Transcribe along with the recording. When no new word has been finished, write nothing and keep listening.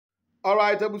All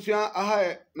right, abusia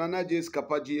aha nana J's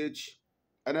kapa GH.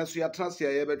 And so ya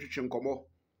transfer ya betwetwe nkomo.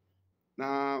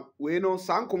 Na we no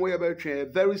san komo ya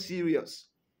betwetwe very serious.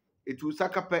 It will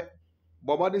sakape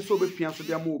bobade so be pia so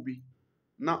dia ma obi.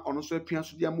 Na ono so pia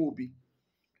so dia ma obi.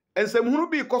 Ensem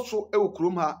hunu bi koso e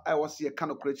okurum ha ai wose ye ka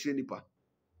no kura kire nipa.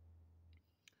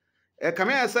 E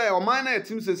kame ya say o man na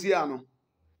etim sesi ano.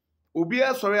 Obi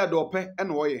e sori ade ope e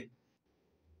na oye.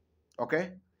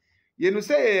 Okay? You know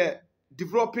say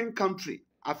developing country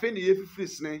afi ne yefifiri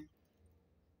sene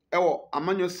ewo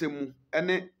amanyo semu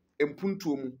ene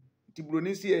empuntuo mu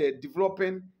tiburoni si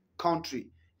developing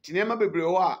country tinema bebre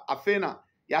ho a afi na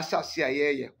ya hyase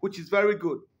ayeye which is very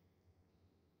good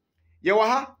ye wa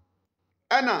ha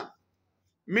ena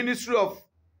Ministry of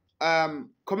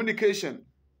Communication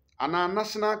and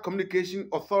National Communication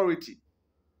Authority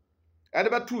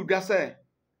edeba tu bia say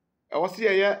e wo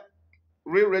se ye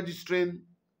re-registering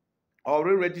or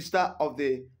re-register of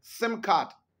the SIM card.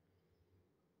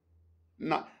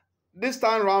 Now, this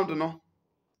time round, no,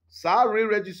 sa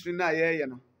re-registering na ye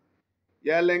no.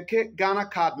 Ye lenke Ghana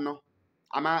card no.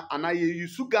 Ana ye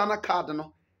use Ghana card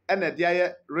no, and ye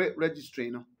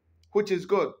re-registering no, which is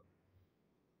good.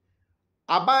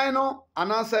 Abay no,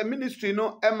 anasa ministry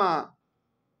no, Emma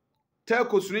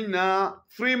telco swing na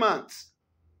 3 months.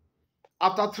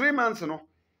 After 3 months, no,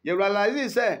 you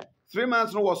realize say 3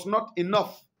 months no was not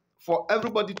enough for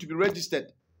everybody to be registered.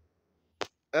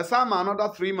 Some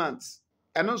another 3 months.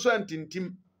 And also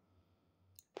antintim.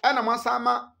 And a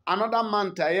masama another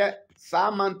month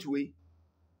sa month way.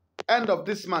 End of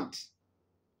this month.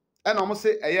 And almost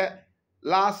say a year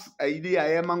last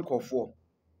idea man call for.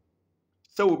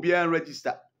 So we'll be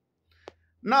register.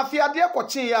 Now if you are there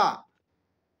coaching ya,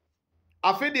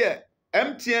 I feel there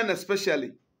MTN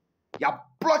especially. Ya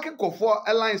blocking call for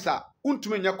airlines are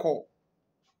untumenya call.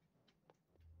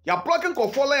 Ya blocking call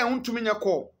for line untumenya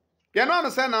call. You know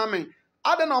understand na me?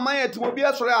 Ada na man yet mo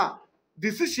bia sore a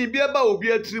decision bia ba obi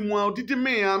atirimu a odidi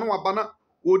me ya no wabana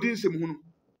odi nsem hunu.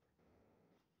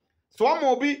 So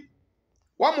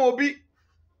one obi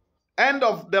end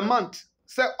of the month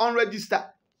say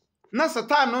unregister. Na the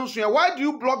time no so why do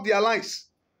you block their lines?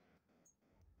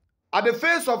 At the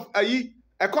face of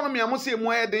economy amose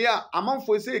mo e de ya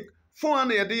amanfo say phone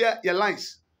na ye de ya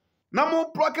lines. Na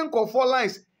mo blocking call for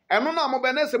lines. Eno na mo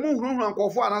be na se mo huru call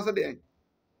for anase de.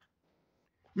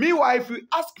 Meanwhile, if you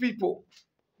ask people,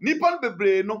 Nippon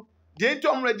Bebre no, they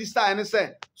don't register and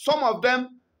say some of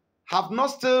them have not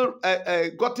still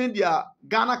gotten their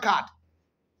Ghana card.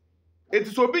 It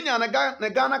is opinion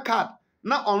the Ghana card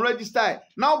now unregistered,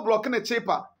 now blocking a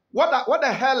cheaper. What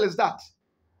the hell is that?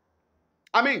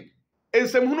 I mean,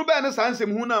 it's some hunu ba na san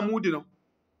sem hunu amudi no.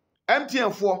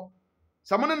 MTN 4,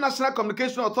 some National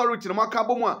Communication Authority no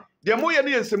makabo mu a, de mo ye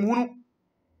ne sem hunu.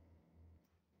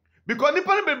 Because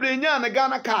Nippon Bebre nya na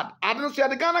Ghana card. I don't see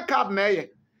the Ghana card na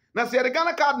ye. Na see the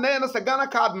Ghana card na ye na se Ghana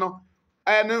card no.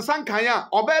 Nsan kan ya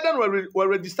obeda no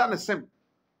register na sim.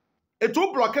 E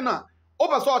to block na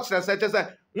over so kire say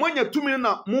monya tumi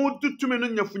na mo tumi no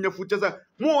nyafunyafu say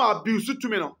mo abuse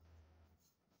tumi no.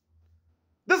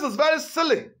 This is very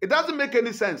silly. It doesn't make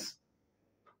any sense.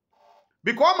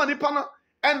 Because Nippon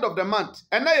end of the month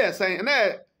and na ye saying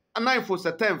na 9th for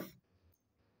September.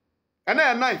 And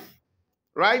na 9th.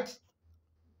 Right?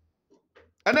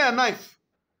 And then a knife.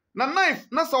 Now knife,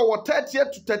 na so what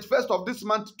 30th to 31st of this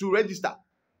month to register.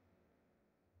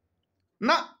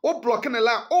 Now, blocking a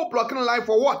line. Blocking a line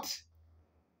for what?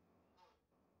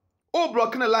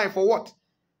 Blocking a line for what?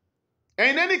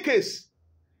 In any case,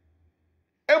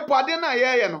 empade na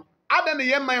ye no. Ada na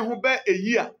ye man ho be a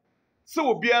year. So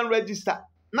will be register.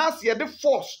 Now see the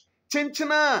force.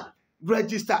 Chinchina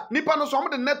register. Nipa no so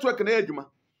the network na adwuma.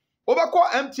 Obako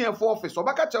MTN 4 office,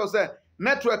 obaka tell say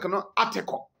network no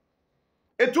ateko.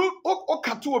 Etu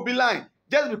okatu obi line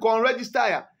just because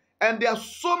register and there are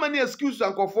so many excuses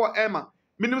and for Emma.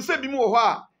 Minimum say bimu ho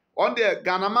a on the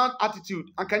Ghana man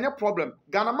attitude and kanya problem.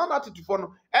 Ghana man attitude for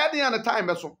no any other time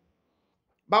beso.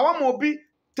 But one more be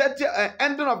 30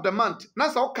 ending of the month. Na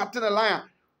say cutting a line.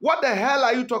 What the hell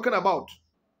are you talking about?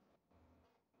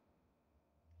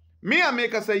 Me and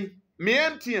make say me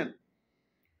MTN.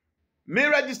 Me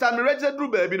register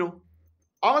through baby no.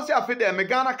 I say I fit there me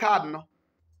Ghana card no.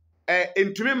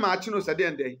 Intumi match no say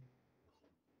den day.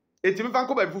 Intumi fan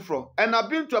ko baby fufro. And I've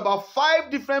been to about 5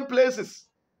 different places.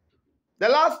 The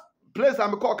last place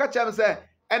I'm call catch am say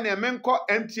and me menko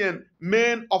MTN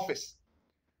main office.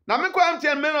 Now me call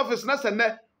MTN main office na say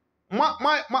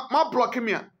my blocking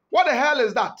me. What the hell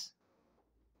is that?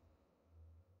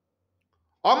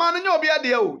 Omane nya obi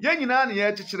ade o ye nyina na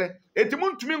ye chichire etimu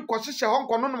ntumi nkohyehe ho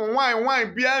nkono no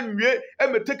wine bia nwie e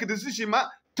me take decision ma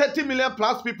 30 million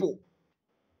plus people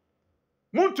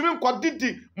Muntumi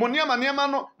nkwadidi mo niema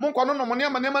no mo nkwa no mo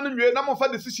niema no nwie na mo fa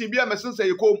decision bi a mesense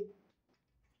yekom.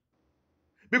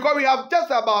 Because we have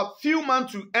just about few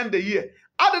months to end the year.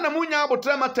 Ade na munya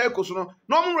abotre ma telco so no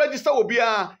mo register obi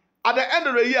a at the end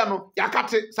of the year no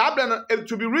yakate sa ade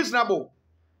to be reasonable.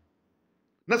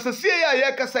 Na sesie ya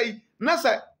ye kasai na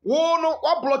se wo no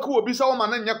wa block obi sa wo ma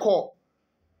na nye call.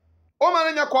 O ma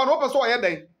na nye call no wo person o ye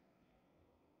den.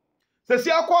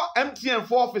 Sesie akwa MTN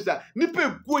for officer nipa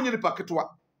egu onye nipa ketwa.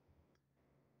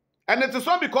 And it is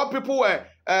not because people were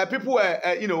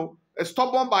you know,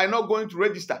 stubborn by not going to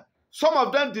register. Some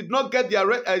of them did not get their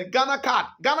Ghana card.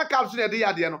 Ghana card so they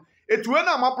had no. It when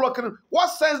I'm blocking. What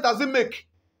sense does it make?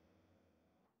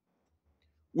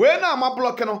 When I'm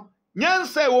blocking, nyan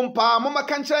say wompa mama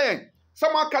kan kire.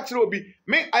 Someone catch obi.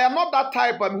 Me, I am not that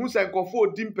type who say go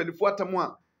for dim penifo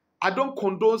atamwa. I don't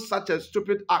condone such a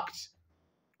stupid act.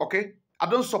 Okay? I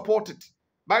don't support it.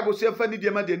 Bible say fa ni die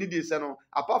ma de ni die say no.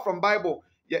 Apart from Bible,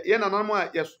 ye na namo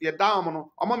ye down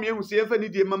no. Omo me hu say fa ni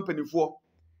die ma penifo.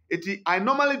 I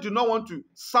normally do not want to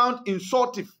sound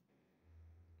insultive.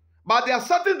 But there are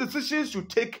certain decisions you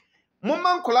take.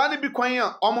 Moment kolani bi kwan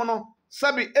ya omo no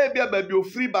sabi ebia baby o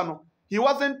free ba no. He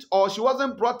wasn't or she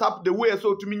wasn't brought up the way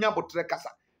so to minya botre kasa.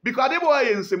 Because they boy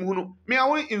ensem hu no. Me I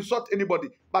won't insult anybody,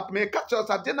 but me catch us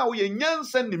at na we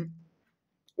nyansen.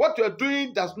 What you are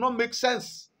doing does not make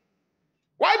sense.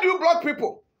 Why do you block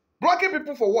people? Blocking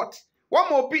people for what? One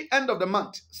more be end of the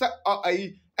month.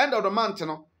 End of the month, you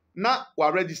know. Now we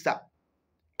are registered.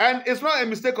 And it's not a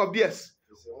mistake of theirs.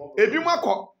 If you mark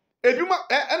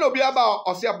and obi about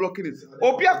or blocking it.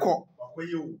 Obiako.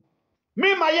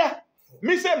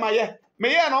 Me say my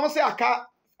me and almost say aka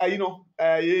you know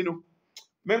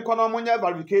men kono monya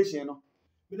verification you know.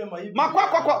 It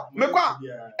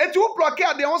will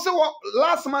blockade they also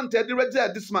last month they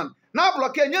registered this month. Now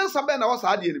blockade nyansa be na was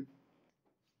ade nim.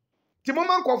 Ti mo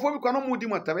man kwofo bi kono mu di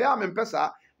mata ya me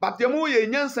mpesa but dem wo ye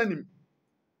nyansa nim.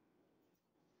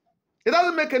 It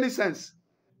doesn't make any sense.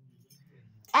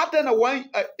 I don't know why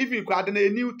if you got a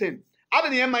new thing. I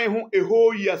don't know a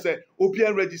whole year say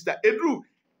OPN register. It drew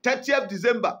 30th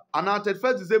December and now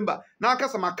 31st December. Now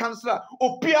customer cancel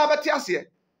OPN.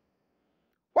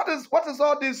 What is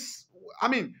all this? I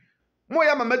mean, more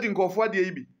yama meeting go for the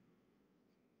AB.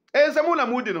 Samuna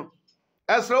Mudino.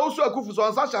 As also a kufu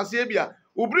on such as Sabia,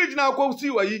 who bridge now go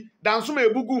see why dance me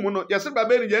bugu mono, yes,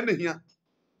 Babel here.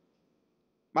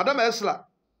 Madame Esla.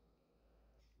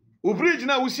 Ubridge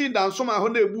na we see down some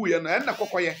honey boo and na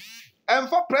kokoye. And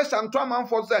for press and trauma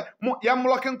for say yam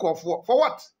locking call for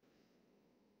what?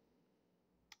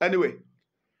 Anyway.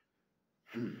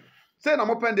 Say na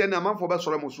open there na man for best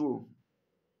so.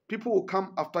 People will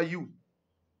come after you.